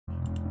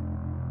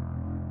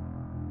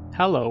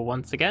Hello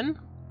once again,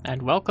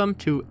 and welcome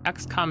to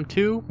XCOM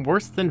 2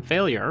 Worse Than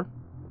Failure.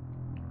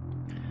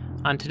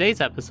 On today's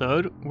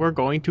episode, we're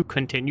going to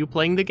continue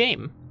playing the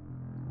game,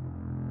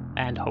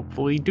 and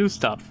hopefully do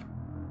stuff.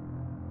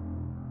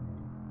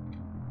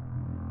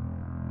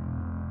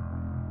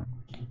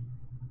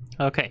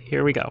 Okay,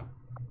 here we go.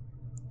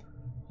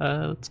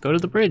 Let's go to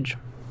the bridge.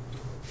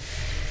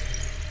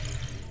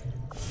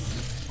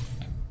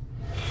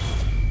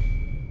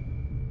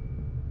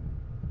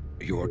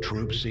 Your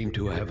troops seem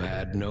to have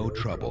had no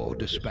trouble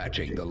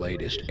dispatching the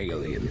latest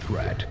alien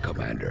threat,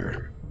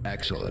 Commander.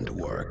 Excellent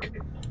work.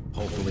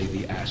 Hopefully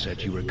the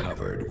asset you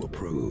recovered will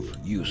prove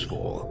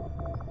useful.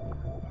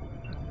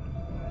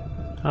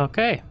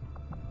 Okay.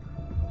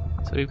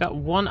 So we've got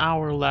 1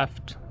 hour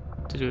left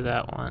to do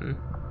that one.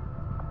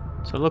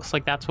 So it looks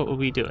like that's what we'll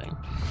be doing.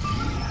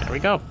 There we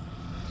go.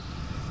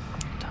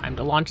 Time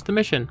to launch the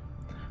mission.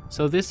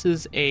 So this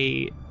is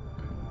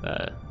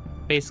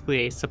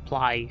basically a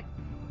supply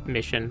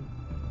mission.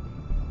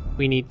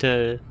 We need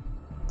to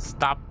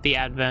stop the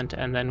advent,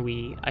 and then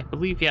I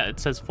believe, yeah, it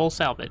says full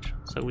salvage,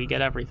 so we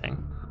get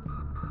everything.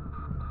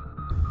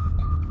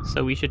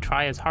 So we should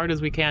try as hard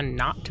as we can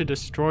not to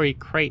destroy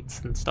crates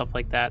and stuff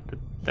like that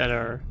that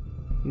are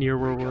near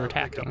where we're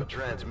attacking. Pick up a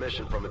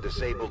transmission from a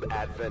disabled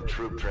advent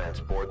troop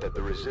transport that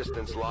the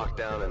Resistance locked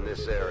down in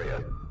this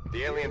area.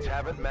 The aliens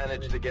haven't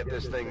managed to get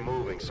this thing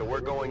moving, so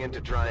we're going in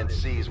to try and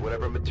seize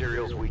whatever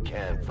materials we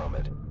can from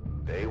it.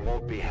 They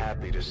won't be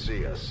happy to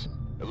see us.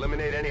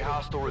 Eliminate any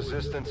hostile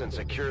resistance and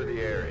secure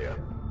the area.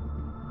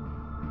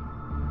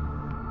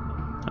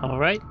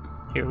 Alright,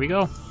 here we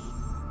go.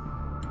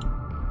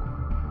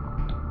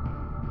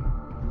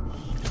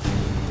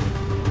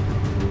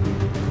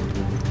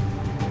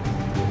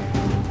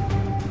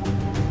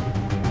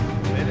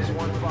 Menace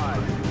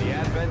 1-5, the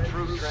Advent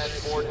troop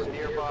transport is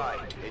nearby.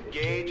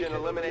 Engage and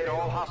eliminate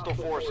all hostile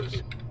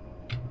forces.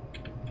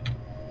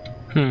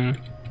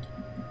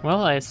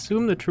 Well, I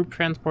assume the troop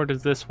transport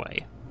is this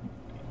way.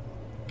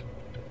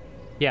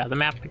 Yeah, the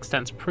map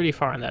extends pretty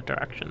far in that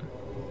direction.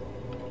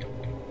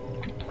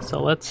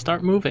 So let's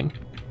start moving.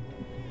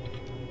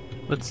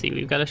 Let's see,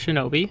 we've got a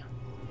shinobi.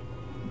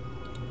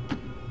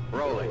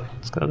 Rolling.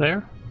 Let's go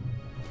there.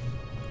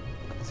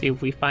 See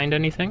if we find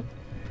anything.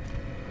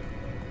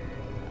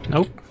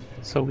 Nope.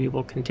 So we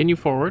will continue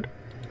forward.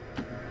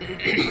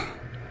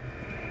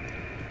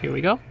 Here we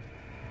go.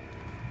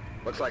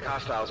 Looks like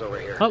hostiles over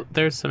here. Oh,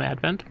 there's some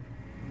advent.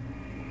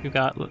 We've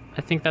got,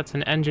 I think that's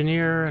an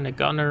engineer and a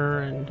gunner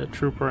and a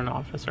trooper and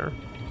officer.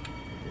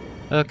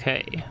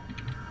 Okay.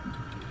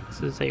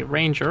 This is a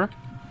ranger.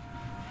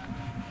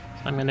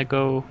 So I'm gonna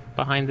go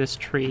behind this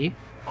tree.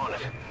 On it.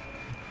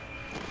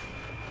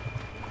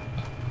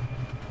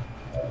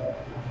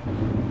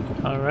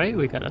 Alright,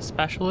 we got a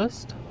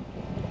specialist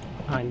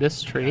behind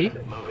this tree.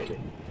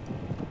 Moving.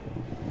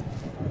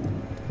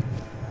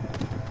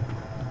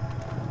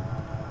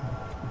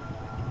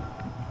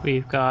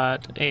 We've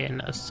got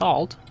an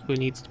assault who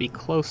needs to be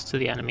close to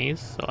the enemies,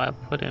 so I'll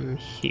put him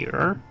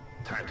here.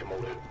 Time to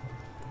move it.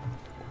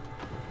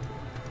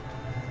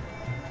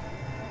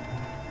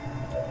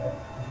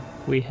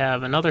 We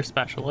have another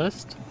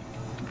specialist.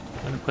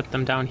 I'm going to put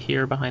them down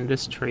here behind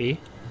this tree.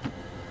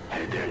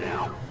 Headed there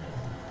now.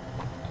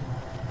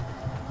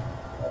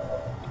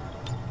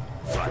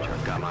 Roger,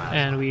 got my eyes.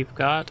 And we've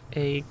got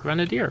a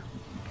grenadier.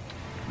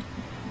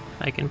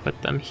 I can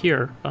put them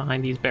here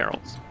behind these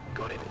barrels.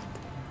 Got it.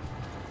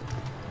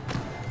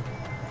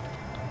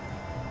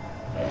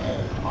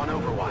 On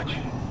Overwatch.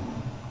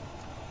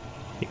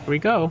 Here we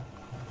go.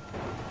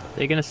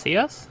 They gonna see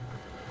us?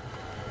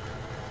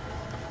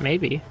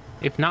 Maybe.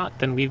 If not,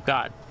 then we've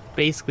got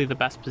basically the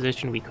best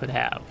position we could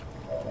have.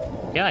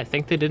 Yeah, I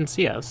think they didn't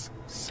see us.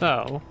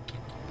 So,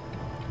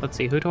 let's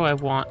see, who do I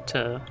want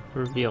to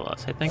reveal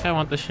us? I think I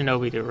want the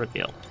shinobi to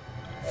reveal.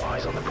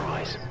 Eyes on the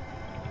prize.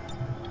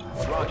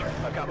 Roger,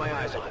 I've got my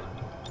eyes on it.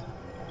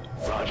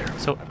 Roger.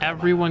 So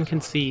everyone can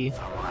see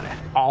I'm on it.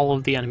 all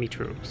of the enemy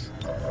troops.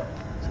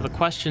 So the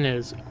question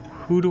is,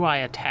 who do I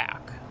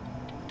attack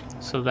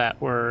so that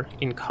we're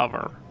in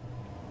cover?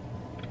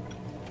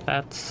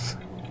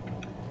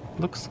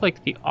 Looks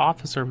like the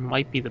officer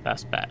might be the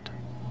best bet.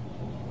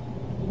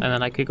 And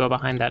then I could go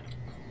behind that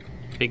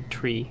big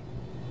tree.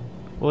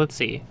 Well, let's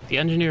see. The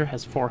engineer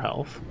has 4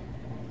 health.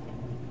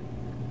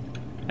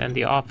 And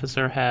the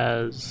officer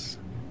has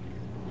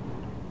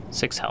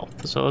 6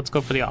 health. So let's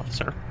go for the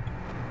officer.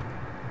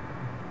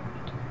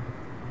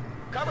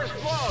 Cover's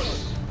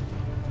closed.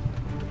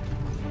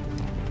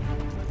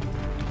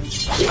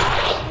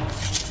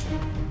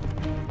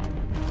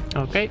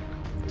 Okay,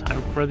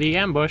 time for the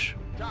ambush.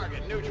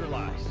 Target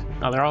neutralized.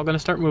 Now they're all going to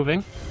start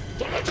moving.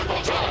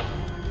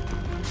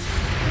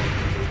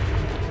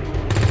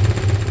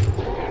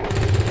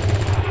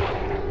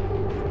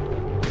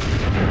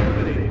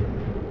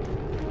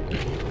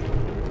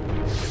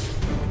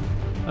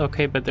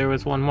 Okay, but there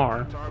was one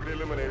more.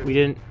 Target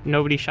eliminated.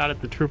 Nobody shot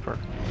at the trooper.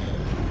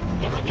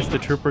 Is the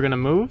trooper going to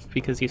move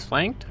because he's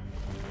flanked?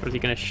 Or is he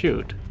going to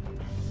shoot?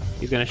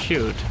 He's going to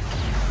shoot,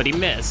 but he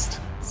missed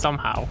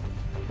somehow.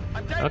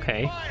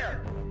 Okay.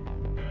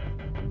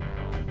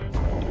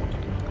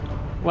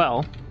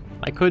 Well,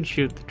 I could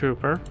shoot the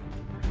trooper.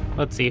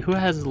 Let's see, who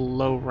has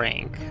low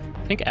rank?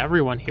 I think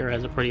everyone here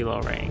has a pretty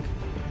low rank.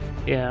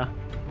 Yeah.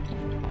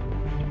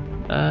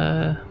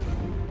 I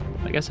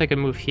guess I could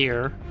move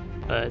here,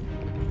 but...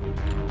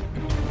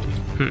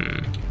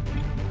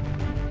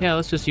 Yeah,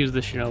 let's just use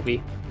the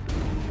shinobi.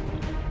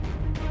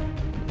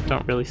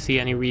 Don't really see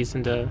any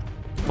reason to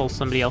pull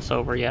somebody else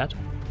over yet.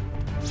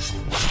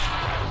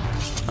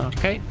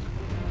 Okay.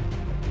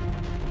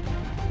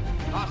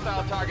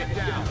 Hostile target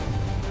down.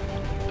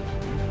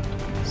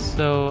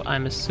 So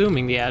I'm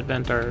assuming the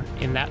Advent are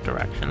in that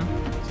direction.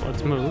 So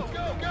let's move.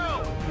 Go,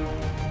 go!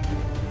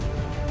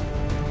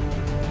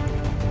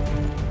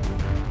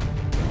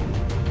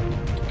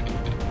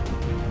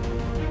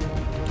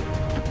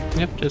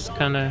 Yep, just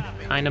kind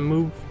of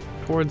move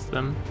towards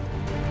them,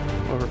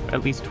 or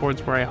at least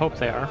towards where I hope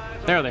they are.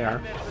 There they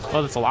are.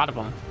 Oh, that's a lot of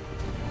them.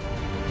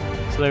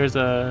 So there's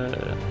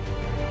a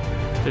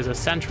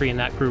sentry in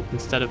that group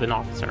instead of an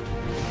officer.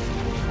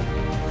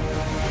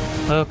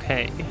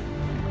 Okay.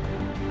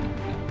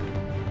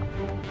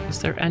 Is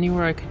there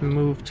anywhere I could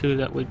move to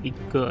that would be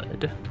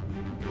good?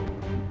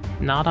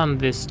 Not on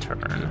this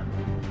turn.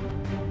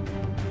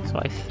 So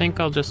I think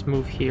I'll just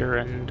move here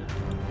and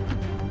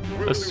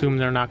assume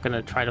they're not going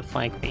to try to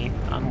flank me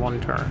on one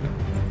turn.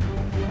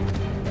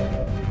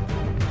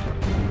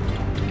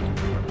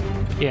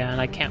 Yeah,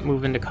 and I can't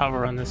move into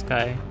cover on this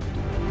guy.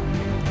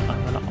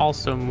 I'm going to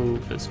also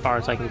move as far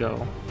as I can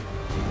go.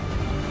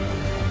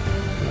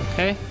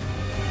 Okay.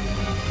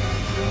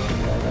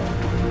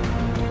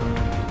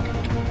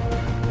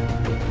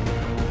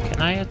 Can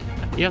I?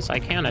 Yes, I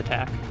can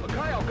attack. Okay,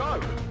 I'll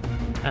go.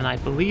 And I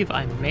believe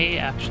I may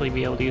actually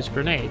be able to use a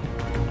grenade.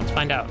 Let's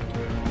find out.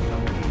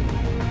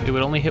 It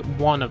would only hit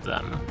one of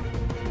them.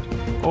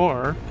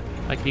 Or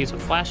I could use a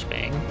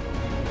flashbang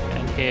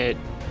and hit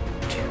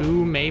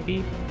two,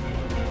 maybe?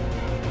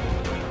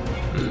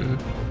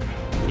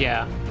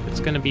 Yeah, it's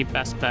gonna be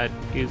best bet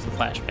to use the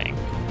flashbang.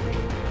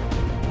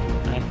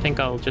 And I think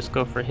I'll just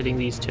go for hitting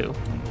these two.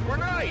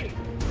 Grenade!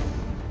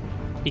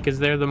 Because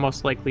they're the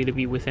most likely to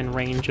be within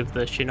range of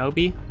the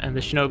shinobi, and the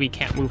shinobi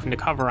can't move into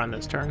cover on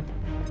this turn.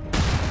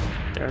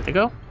 There they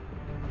go.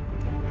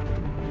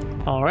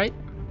 Alright.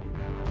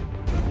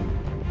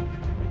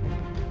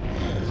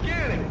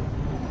 Scanning!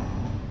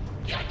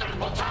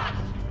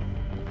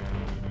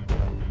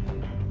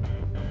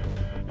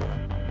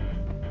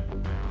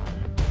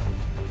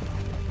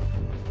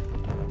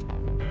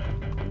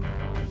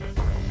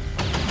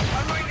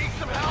 I might need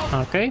some help!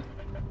 Okay.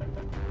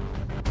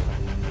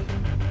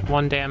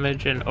 1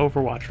 damage and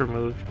Overwatch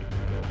removed.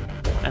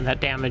 And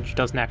that damage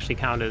doesn't actually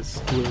count as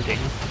wounding.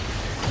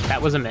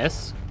 That was a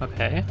miss.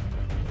 Okay.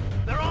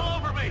 They're all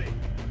over me!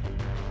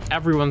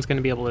 Everyone's going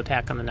to be able to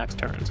attack on the next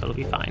turn, so it'll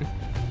be fine.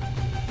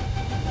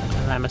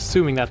 And I'm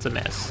assuming that's a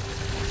miss.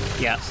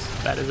 Yes,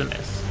 that is a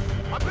miss.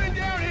 I've been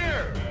down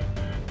here!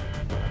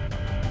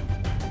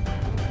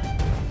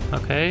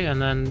 Okay,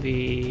 and then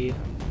the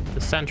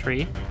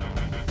sentry.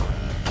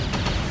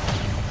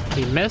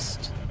 He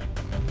missed,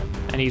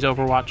 and he's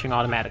overwatching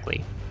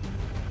automatically.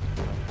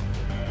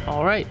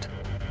 Alright.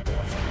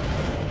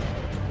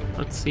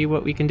 Let's see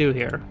what we can do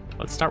here.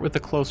 Let's start with the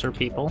closer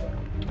people.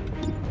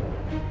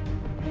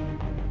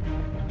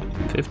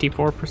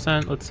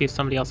 54%. Let's see if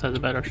somebody else has a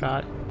better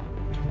shot.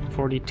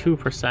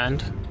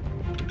 42%.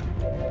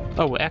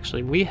 Oh,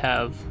 actually, we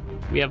have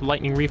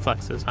lightning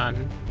reflexes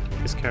on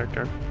this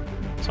character.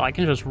 So I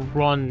can just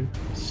run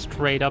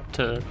straight up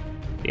to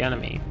the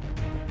enemy.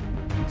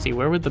 Let's see,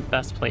 where would the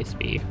best place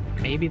be?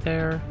 Maybe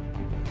there?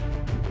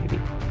 Maybe.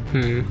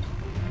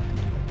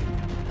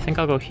 I think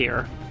I'll go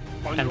here.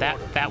 And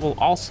that will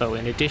also,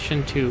 in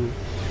addition to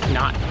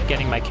not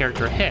getting my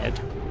character hit,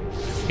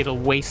 it'll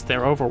waste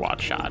their Overwatch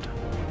shot.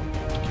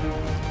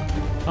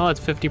 Oh, it's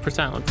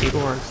 50%. Let's see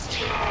yours.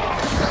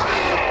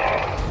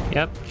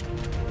 Yep.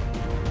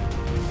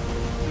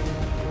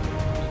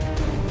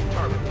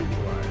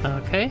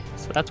 Okay,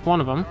 so that's one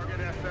of them.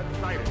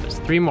 There's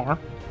 3 more.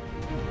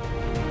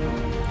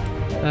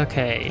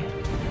 Okay.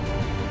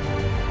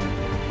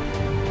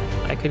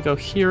 I could go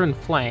here and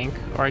flank,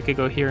 or I could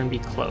go here and be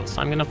close.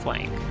 I'm gonna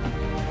flank.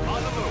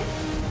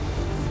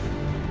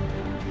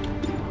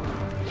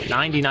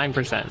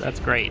 99%,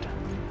 that's great.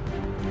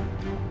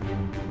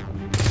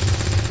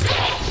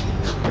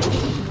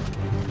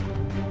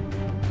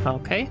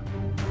 Okay.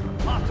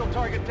 Hostile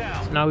target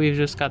down. So now we've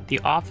just got the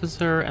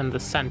officer and the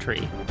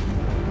sentry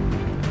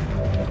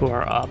who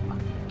are up.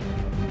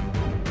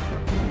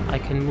 I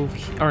can move,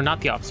 or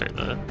not the officer,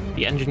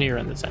 the engineer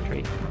and the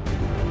sentry.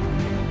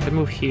 I can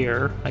move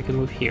here, I can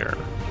move here.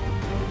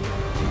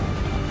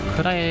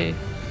 Could I...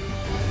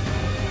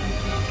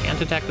 Can't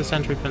attack the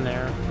sentry from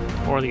there,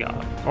 or the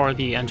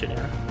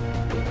engineer.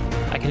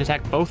 I can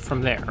attack both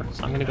from there,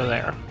 so I'm gonna go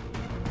there.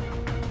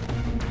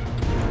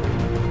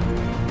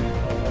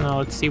 Now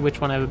let's see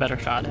which one I have a better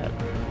shot at.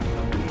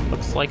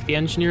 Looks like the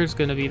engineer is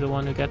gonna be the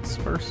one who gets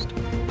first.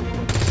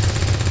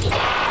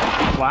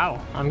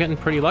 Wow, I'm getting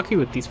pretty lucky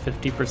with these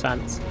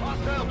 50%.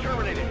 Hostile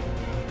terminated.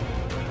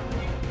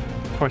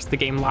 course, the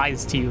game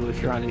lies to you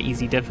if you're on an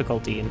easy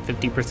difficulty, and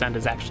 50%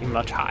 is actually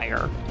much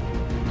higher.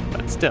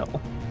 But still.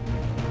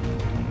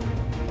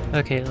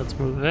 Okay, let's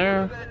move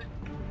there.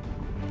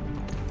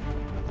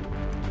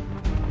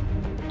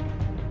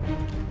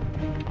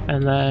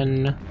 And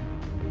then...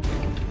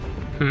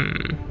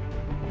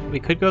 we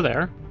could go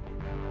there,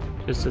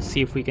 just to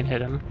see if we can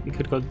hit him. We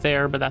could go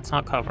there, but that's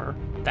not cover.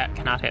 That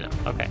cannot hit him.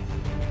 Okay.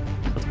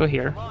 Let's go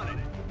here.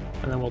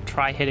 And then we'll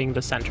try hitting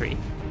the sentry.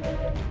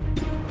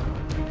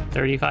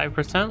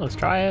 35%, let's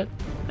try it,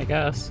 I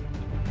guess.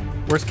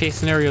 Worst case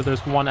scenario, there's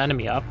one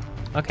enemy up.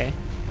 Okay.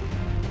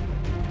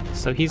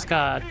 So he's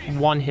got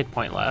 1 hit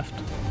point left.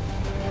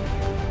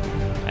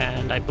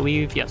 And I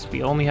believe, yes,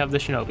 we only have the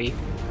shinobi.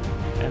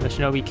 And the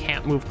shinobi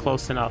can't move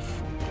close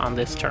enough on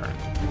this turn.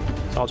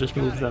 So I'll just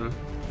move them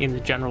in the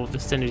general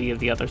vicinity of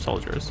the other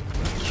soldiers.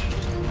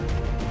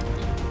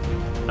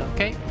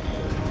 Okay.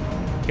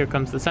 Here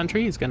comes the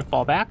sentry, he's gonna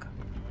fall back.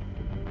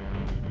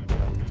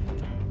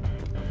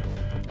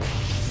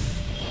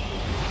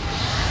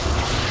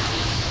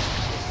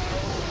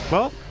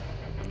 Well,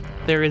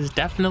 there is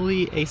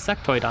definitely a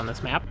sectoid on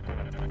this map.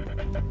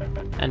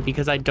 And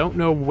because I don't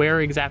know where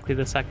exactly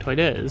the sectoid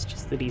is,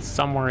 just that he's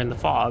somewhere in the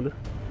fog,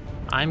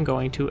 I'm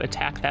going to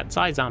attack that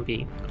Psy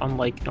zombie,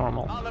 unlike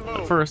normal.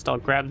 But first, I'll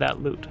grab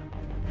that loot.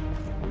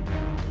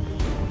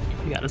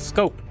 We got a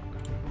scope.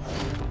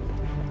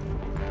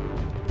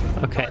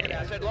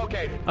 Okay.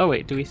 Oh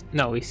wait, do we...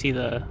 No, we see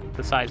the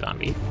Psy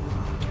zombie.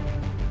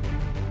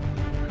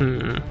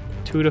 2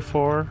 to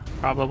 4,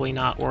 probably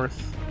not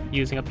worth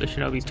using up the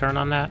shinobi's turn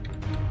on that.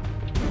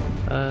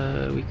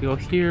 We could go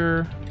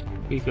here,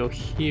 we could go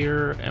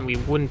here, and we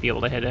wouldn't be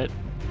able to hit it.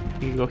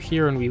 We could go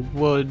here and we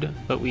would,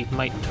 but we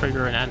might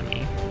trigger an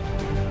enemy.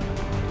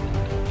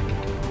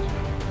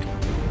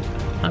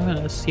 I'm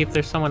gonna see if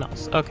there's someone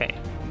else. Okay.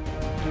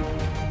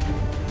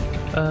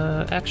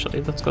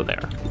 Actually, let's go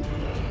there.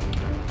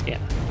 Yeah,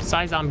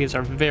 Psy zombies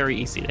are very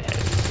easy to hit.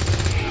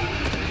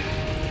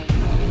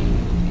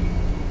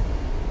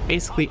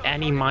 Basically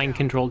any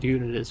mind-controlled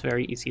unit is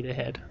very easy to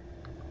hit.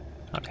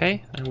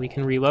 Okay, and we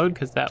can reload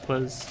because that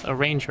was a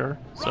ranger,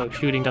 so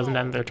shooting doesn't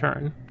end their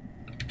turn.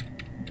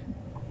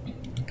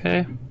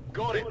 Okay,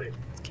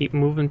 let's keep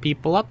moving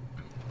people up.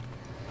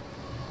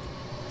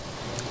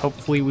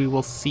 Hopefully we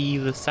will see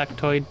the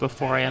sectoid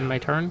before I end my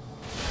turn.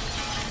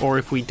 Or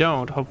if we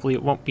don't, hopefully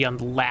it won't be on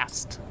the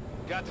last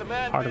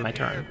part of my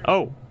turn.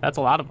 Oh, that's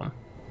a lot of them.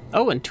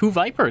 Oh, and 2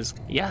 Vipers.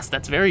 Yes,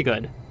 that's very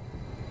good.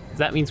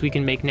 That means we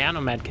can make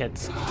nanomed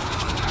kits.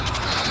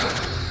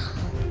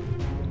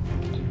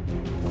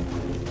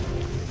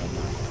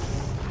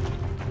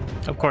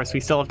 Of course, we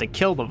still have to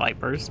kill the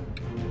Vipers.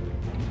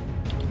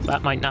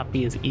 That might not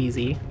be as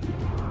easy.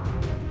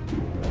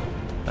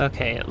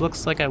 Okay, it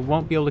looks like I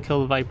won't be able to kill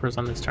the Vipers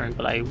on this turn,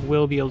 but I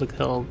will be able to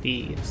kill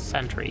the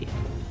sentry.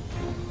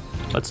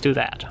 Let's do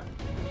that.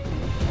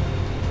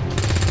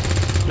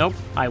 Nope,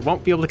 I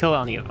won't be able to kill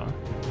any of them.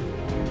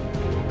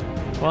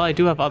 Well, I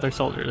do have other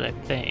soldiers, I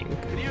think.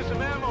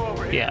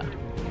 Yeah.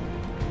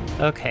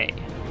 Okay.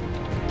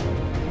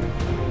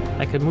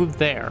 I could move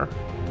there.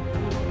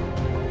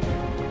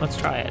 Let's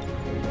try it.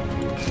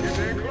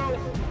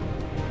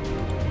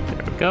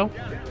 There we go.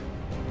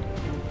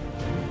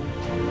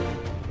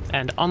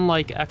 And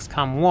unlike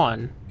XCOM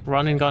 1,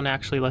 run and gun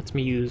actually lets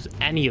me use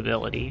any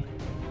ability.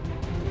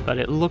 But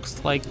it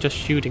looks like just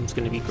shooting's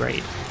gonna be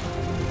great.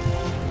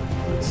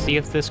 Let's see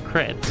if this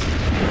crits.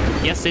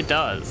 Yes, it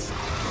does.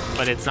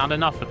 But it's not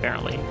enough,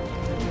 apparently.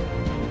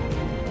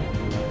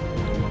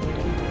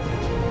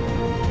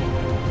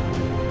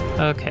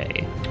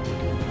 Okay.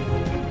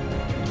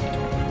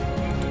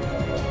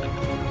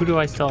 Who do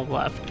I still have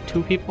left?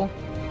 2 people?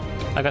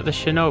 I got the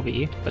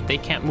shinobi, but they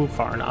can't move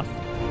far enough.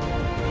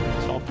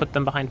 So I'll put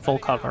them behind full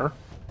cover.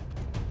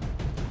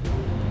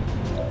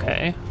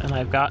 Okay, and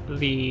I've got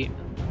the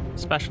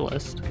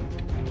specialist.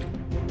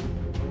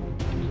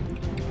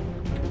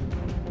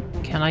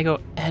 Can I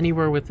go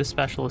anywhere with the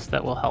specialist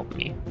that will help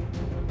me?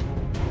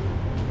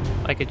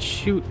 I could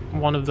shoot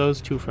one of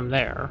those 2 from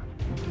there.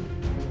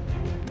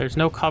 There's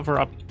no cover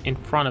up in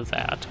front of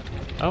that.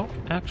 Oh,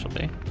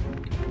 actually.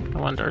 I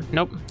wonder.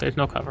 Nope, there's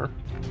no cover.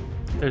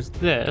 There's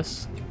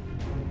this.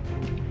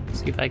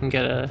 See if I can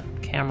get a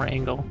camera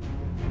angle.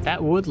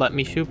 That would let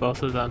me shoot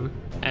both of them,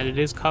 and it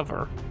is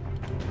cover.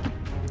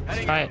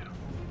 Let's try it.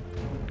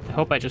 I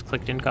hope I just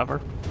clicked in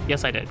cover.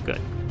 Yes, I did. Good.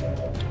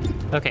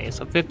 Okay,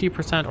 so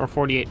 50% or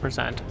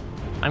 48%.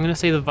 I'm gonna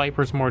say the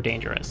Viper's more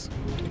dangerous.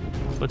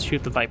 Let's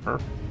shoot the Viper,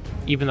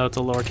 even though it's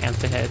a lower chance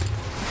to hit.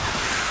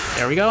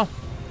 There we go.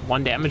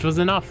 1 damage was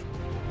enough.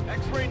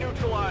 X-ray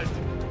neutralized.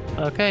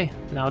 Okay,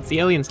 now it's the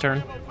alien's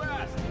turn.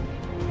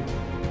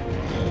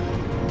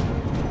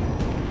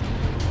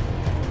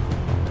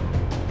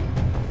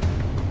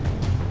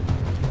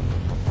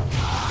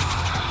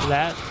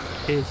 That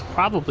is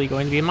probably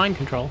going to be a mind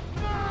control.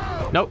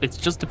 Nope, it's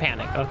just a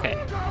panic. Okay.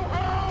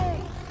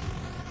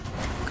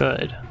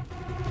 Good.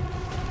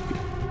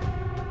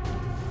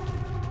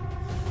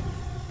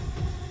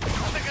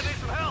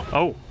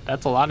 Oh,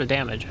 that's a lot of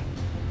damage.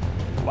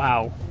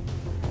 Wow.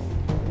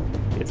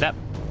 If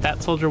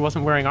that soldier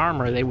wasn't wearing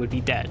armor, they would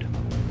be dead.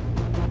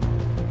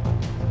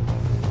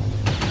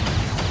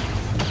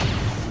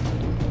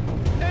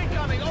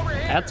 Incoming over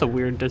here. That's a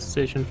weird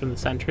decision from the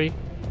sentry.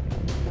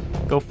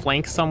 Go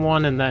flank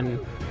someone and then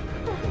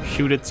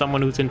shoot at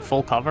someone who's in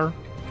full cover.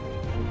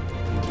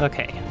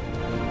 Okay.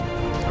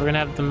 So we're gonna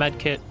have the med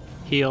kit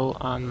heal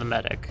on the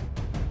medic.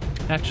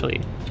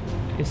 Actually,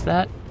 is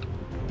that...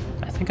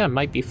 I think I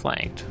might be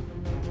flanked.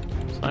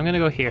 So I'm gonna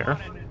go here.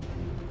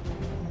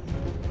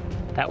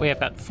 That way I've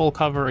got full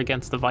cover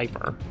against the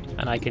Viper,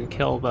 and I can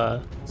kill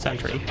the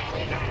sentry.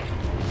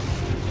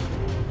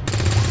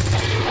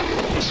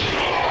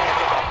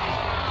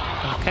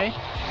 Okay.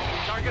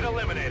 Target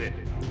eliminated.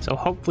 So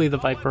hopefully the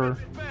Viper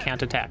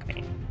can't attack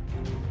me.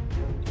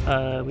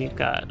 We've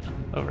got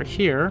over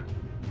here.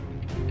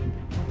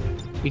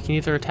 We can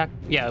either attack...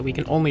 Yeah, we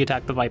can only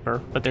attack the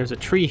Viper, but there's a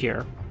tree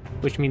here,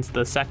 which means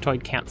the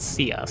sectoid can't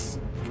see us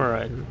for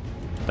a...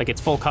 Like,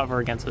 it's full cover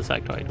against the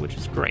sectoid, which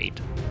is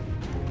great.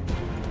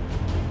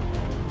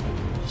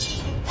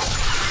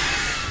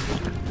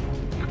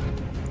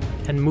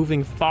 And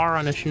moving far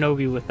on a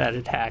shinobi with that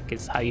attack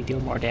is how you deal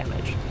more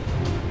damage.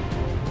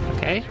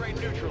 Okay.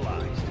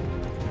 Neutralized.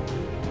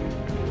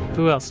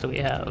 Who else do we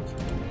have?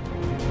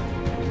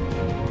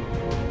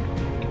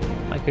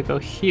 I could go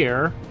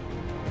here.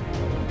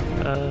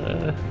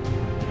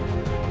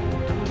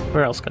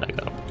 Where else could I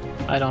go?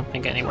 I don't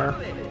think anywhere.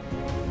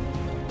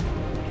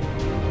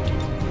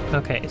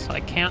 Okay, so I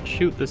can't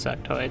shoot the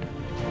sectoid.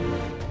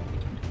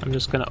 I'm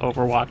just gonna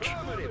overwatch.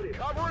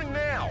 Covering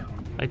now.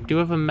 I do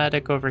have a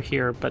medic over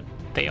here, but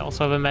they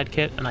also have a med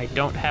kit, and I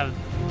don't have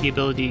the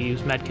ability to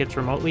use med kits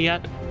remotely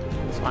yet.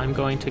 So I'm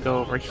going to go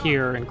over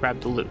here and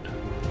grab the loot.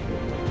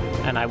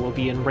 And I will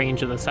be in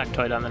range of the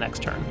sectoid on the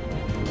next turn.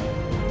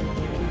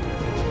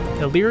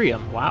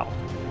 Delirium, wow.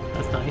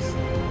 That's nice.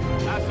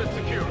 Asset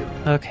secure.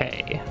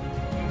 Okay.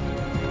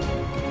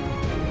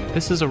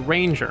 This is a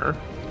ranger,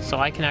 so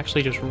I can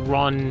actually just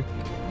run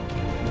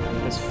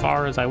as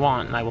far as I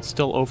want, and I will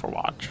still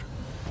overwatch.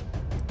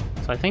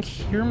 So I think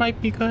here might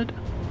be good.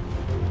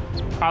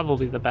 It's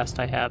probably the best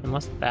I have,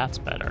 unless that's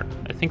better.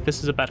 I think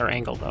this is a better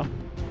angle, though.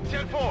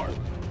 10-4.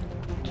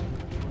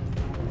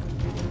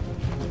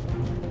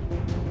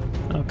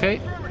 Okay.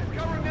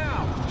 Covering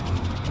now.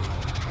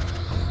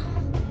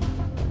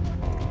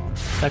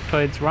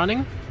 Sectoid's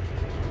running.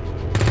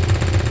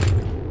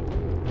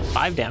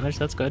 5 damage,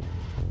 that's good.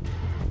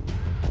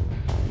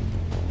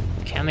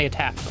 Can they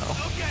attack, though?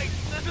 Okay,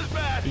 this is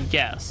bad.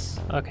 Yes.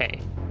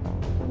 Okay.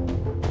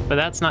 But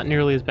that's not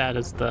nearly as bad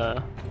as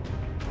the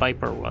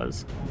Viper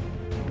was.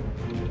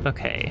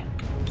 Okay.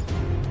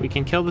 We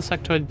can kill the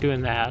sectoid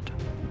doing that.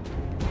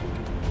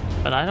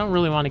 But I don't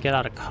really want to get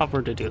out of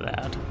cover to do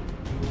that.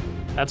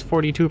 That's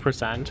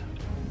 42%.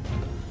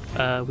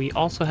 We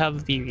also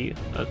have the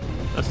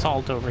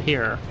assault over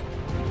here.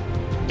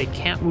 They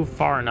can't move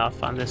far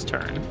enough on this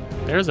turn.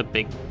 There's a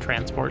big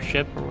transport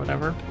ship or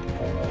whatever.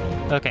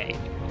 Okay.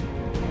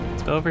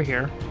 Let's go over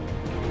here.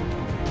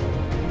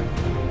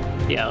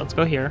 Yeah, let's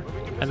go here.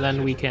 And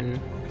then we can...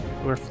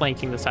 We're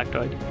flanking the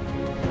sectoid.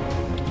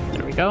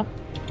 There we go.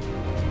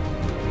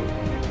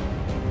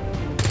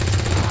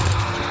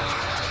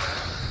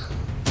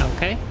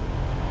 Okay.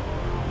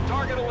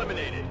 Target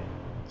eliminated.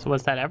 So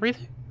was that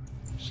everything?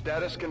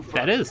 Status confirmed.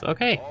 That is,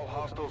 okay. All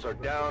hostiles are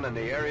down and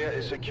the area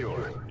is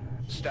secure.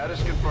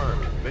 Status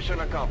confirmed. Mission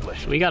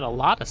accomplished. We got a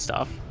lot of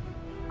stuff.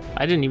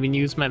 I didn't even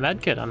use my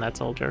medkit on that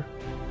soldier.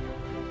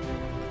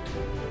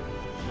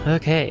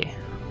 Okay.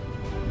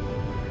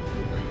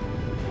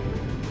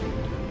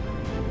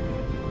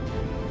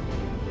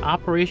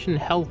 Operation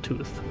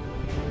Helltooth.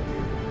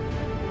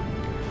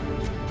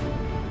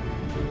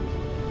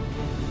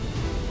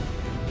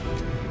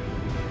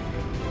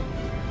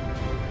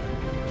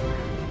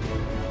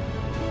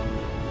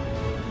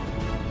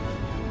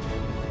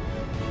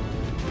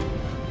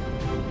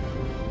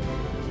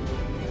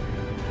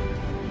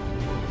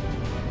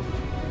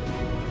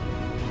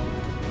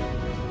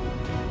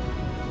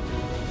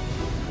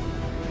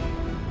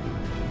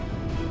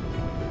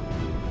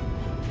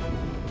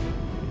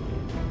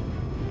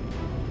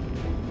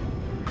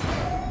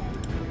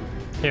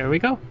 There we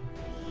go.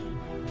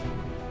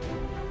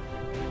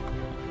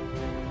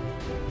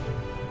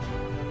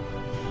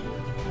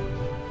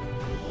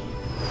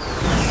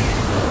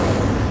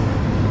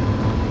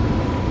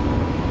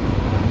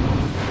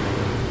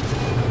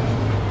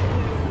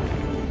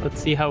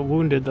 Let's see how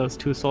wounded those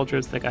 2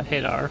 soldiers that got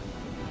hit are.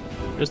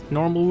 Just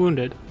normal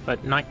wounded, but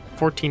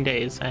 14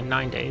 days and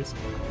 9 days.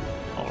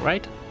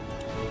 Alright.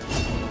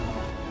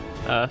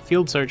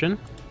 Field surgeon,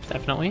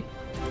 definitely.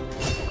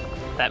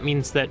 That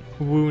means that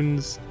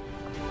wounds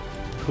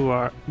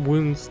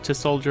to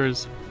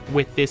soldiers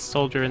with this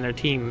soldier in their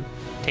team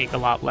take a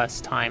lot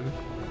less time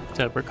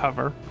to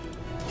recover.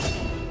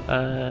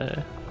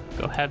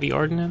 Go heavy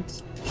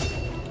ordnance.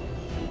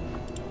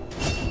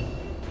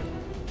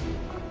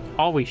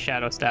 Always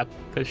shadow step,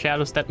 because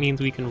shadow step means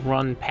we can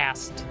run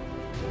past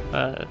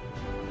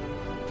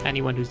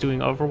anyone who's doing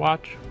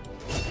Overwatch.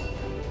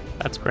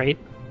 That's great.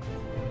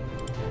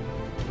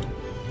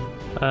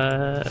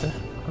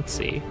 Let's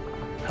see.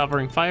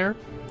 Covering fire,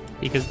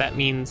 because that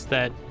means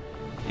that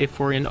if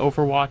we're in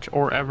Overwatch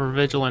or Ever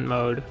Vigilant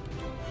mode,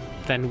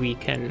 then we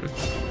can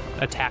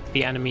attack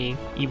the enemy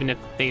even if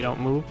they don't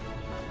move,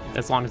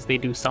 as long as they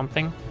do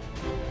something.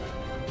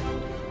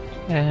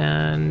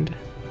 And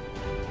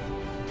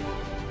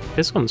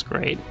this one's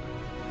great.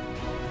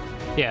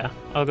 Yeah,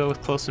 I'll go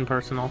with close and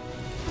personal.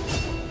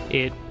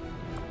 It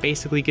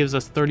basically gives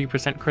us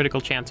 30%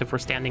 critical chance if we're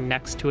standing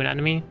next to an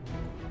enemy,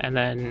 and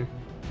then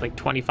like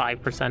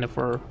 25% if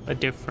we're a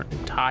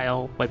different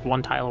tile, like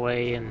one tile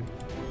away, and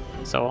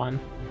so on.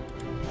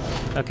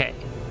 Okay.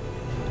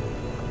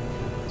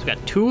 So we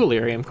got 2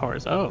 Elerium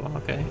cores. Oh,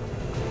 okay.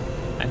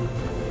 And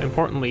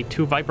importantly,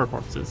 2 Viper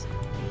corpses.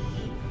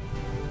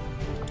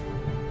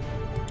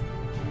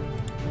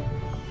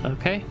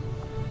 Okay.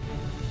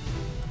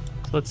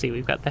 So let's see,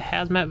 we've got the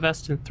hazmat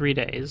vest in 3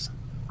 days.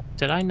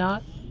 Did I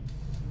not?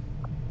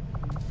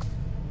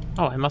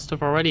 Oh, I must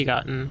have already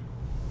gotten...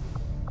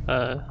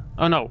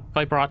 oh no,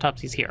 Viper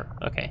Autopsy's here.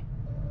 Okay.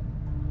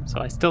 So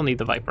I still need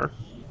the Viper.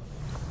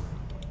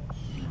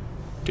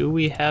 Do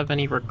we have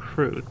any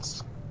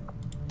recruits?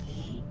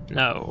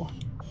 No.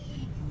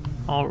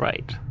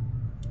 Alright.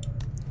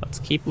 Let's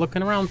keep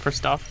looking around for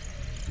stuff.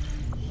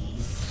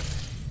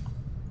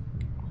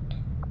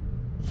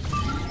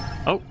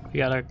 Oh, we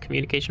got a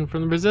communication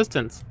from the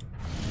Resistance.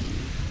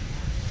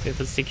 We have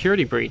a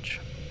security breach.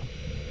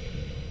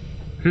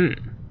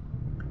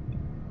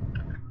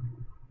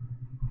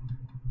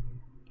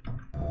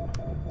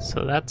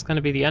 So that's going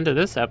to be the end of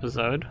this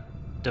episode,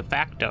 de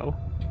facto.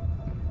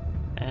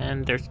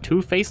 And there's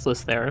 2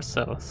 Faceless there,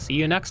 so see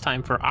you next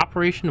time for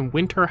Operation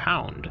Winter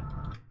Hound.